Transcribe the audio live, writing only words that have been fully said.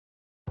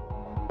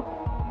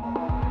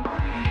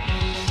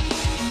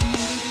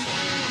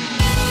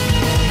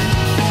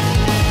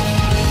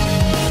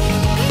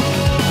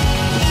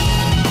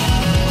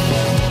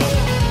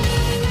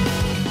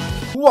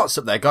What's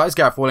up there guys,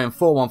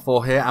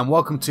 GarethWilliam414 here and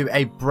welcome to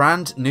a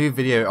brand new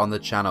video on the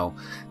channel.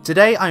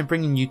 Today I'm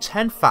bringing you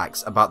 10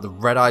 facts about the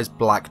Red Eyes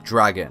Black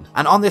Dragon.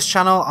 And on this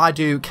channel I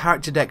do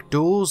character deck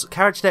duels,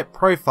 character deck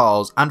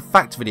profiles and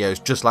fact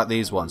videos just like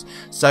these ones.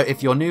 So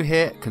if you're new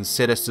here,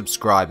 consider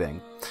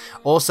subscribing.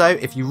 Also,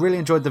 if you really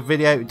enjoyed the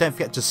video, don't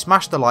forget to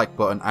smash the like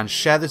button and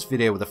share this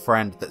video with a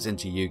friend that's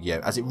into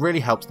Yu-Gi-Oh, as it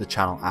really helps the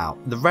channel out.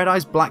 The Red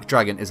Eyes Black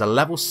Dragon is a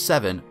level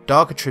 7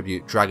 Dark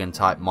Attribute Dragon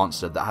type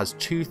monster that has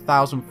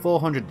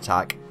 2,400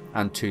 attack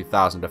and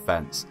 2,000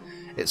 defense.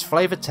 Its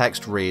flavor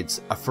text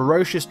reads, a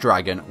ferocious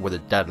dragon with a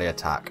deadly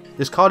attack.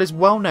 This card is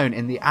well known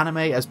in the anime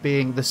as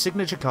being the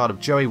signature card of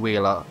Joey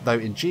Wheeler, though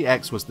in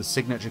GX was the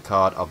signature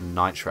card of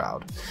Night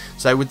Shroud.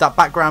 So with that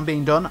background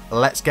being done,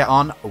 let's get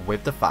on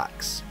with the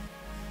facts.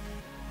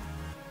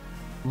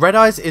 Red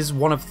Eyes is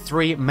one of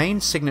 3 main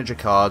signature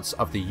cards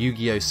of the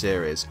Yu-Gi-Oh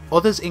series.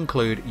 Others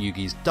include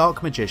Yugi's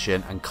Dark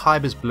Magician and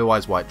Kaiba's Blue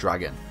Eyes White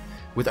Dragon.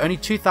 With only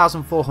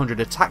 2,400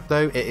 attack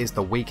though, it is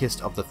the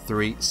weakest of the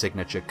 3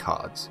 signature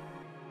cards.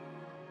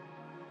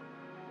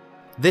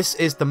 This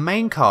is the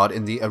main card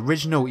in the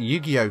original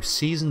Yu-Gi-Oh!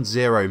 Season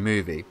 0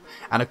 movie,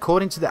 and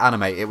according to the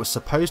anime it was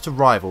supposed to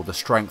rival the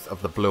strength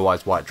of the Blue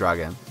Eyes White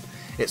Dragon.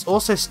 It's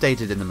also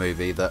stated in the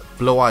movie that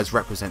Blue Eyes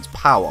represents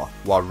power,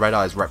 while Red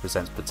Eyes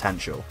represents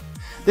potential.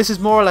 This is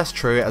more or less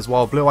true, as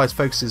while Blue Eyes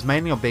focuses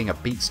mainly on being a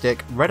beat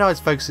stick, Red Eyes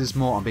focuses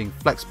more on being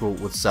flexible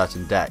with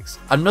certain decks.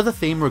 Another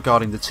theme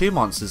regarding the 2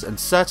 monsters and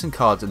certain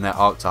cards in their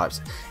archetypes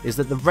is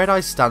that the Red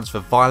Eyes stands for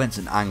violence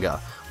and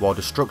anger, while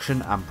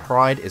destruction and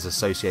pride is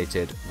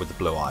associated with the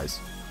Blue Eyes.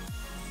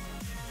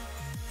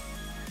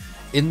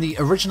 In the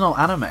original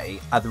anime,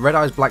 the Red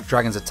Eyes Black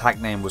Dragon's attack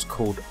name was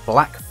called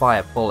Black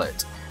Fire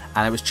Bullet,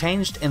 and it was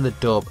changed in the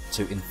dub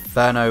to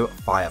Inferno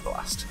Fire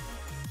Blast.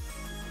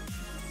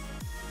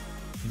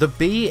 The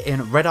B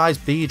in Red Eyes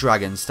B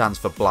Dragon stands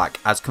for black,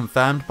 as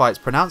confirmed by its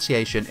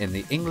pronunciation in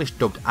the English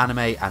dubbed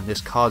anime and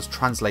this card's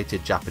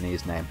translated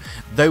Japanese name.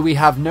 Though we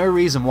have no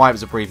reason why it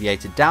was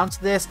abbreviated down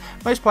to this,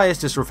 most players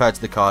just refer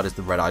to the card as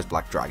the Red Eyes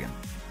Black Dragon.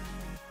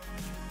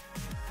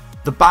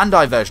 The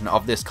Bandai version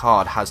of this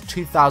card has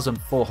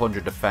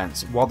 2,400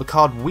 defense, while the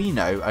card we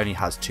know only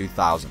has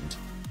 2,000.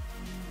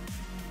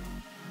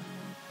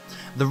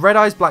 The Red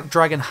Eyes Black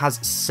Dragon has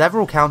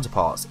several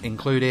counterparts,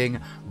 including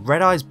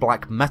Red Eyes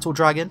Black Metal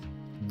Dragon,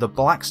 the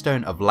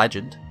Blackstone of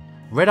Legend,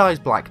 Red Eyes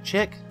Black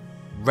Chick,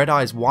 Red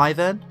Eyes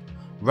Wyvern,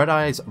 Red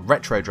Eyes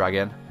Retro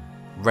Dragon,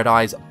 Red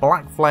Eyes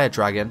Black Flare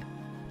Dragon,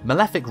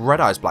 Malefic Red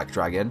Eyes Black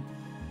Dragon,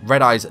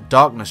 Red Eyes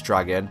Darkness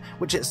Dragon,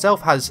 which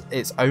itself has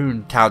its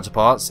own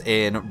counterparts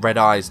in Red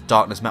Eyes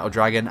Darkness Metal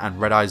Dragon and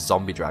Red Eyes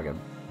Zombie Dragon.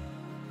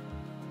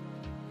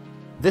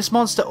 This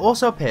monster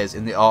also appears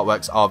in the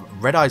artworks of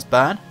Red Eyes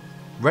Burn,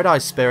 Red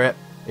Eyes Spirit,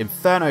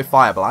 Inferno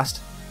Fire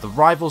Blast, The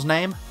Rival's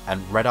Name,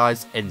 and Red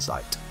Eyes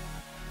Insight.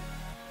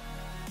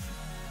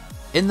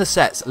 In the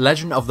sets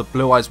Legend of the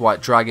Blue Eyes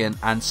White Dragon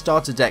and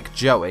Starter Deck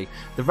Joey,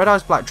 the Red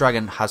Eyes Black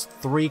Dragon has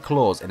 3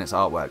 claws in its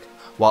artwork,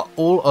 while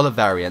all other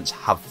variants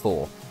have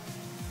 4.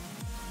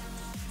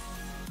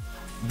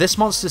 This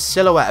monster's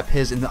silhouette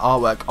appears in the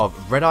artwork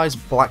of Red Eyes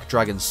Black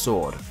Dragon's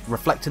sword,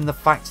 reflecting the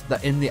fact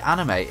that in the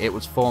anime it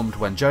was formed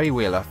when Joey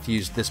Wheeler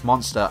fused this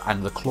monster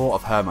and the Claw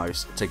of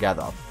Hermos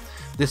together.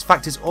 This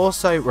fact is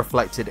also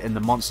reflected in the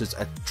monster's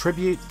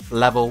attribute,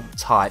 level,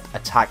 type,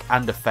 attack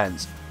and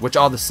defense, which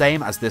are the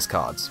same as this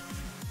card's.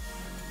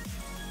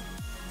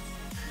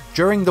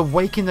 During the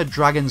Waking the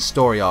Dragon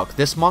story arc,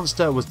 this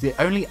monster was the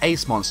only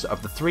ace monster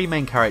of the 3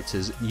 main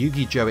characters,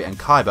 Yugi, Joey and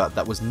Kaiba,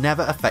 that was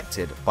never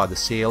affected by the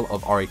seal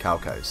of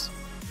Orichalcos.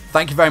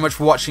 Thank you very much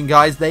for watching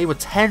guys, they were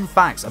 10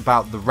 facts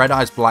about the Red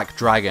Eyes Black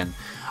Dragon.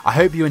 I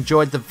hope you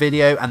enjoyed the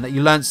video and that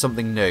you learned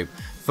something new.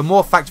 For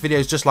more fact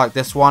videos just like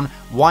this one,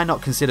 why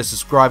not consider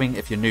subscribing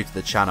if you're new to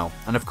the channel.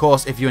 And of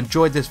course, if you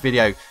enjoyed this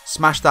video,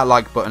 smash that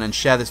like button and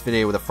share this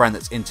video with a friend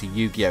that's into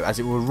Yu-Gi-Oh, as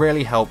it will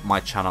really help my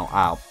channel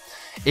out.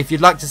 If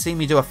you'd like to see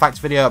me do a fact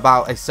video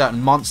about a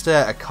certain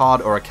monster, a card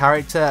or a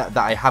character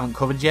that I haven't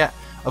covered yet,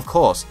 of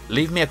course,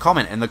 leave me a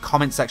comment in the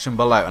comment section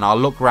below and I'll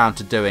look around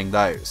to doing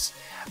those.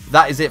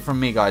 That is it from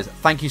me guys,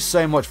 thank you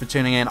so much for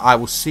tuning in, I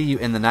will see you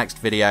in the next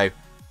video,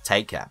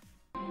 take care.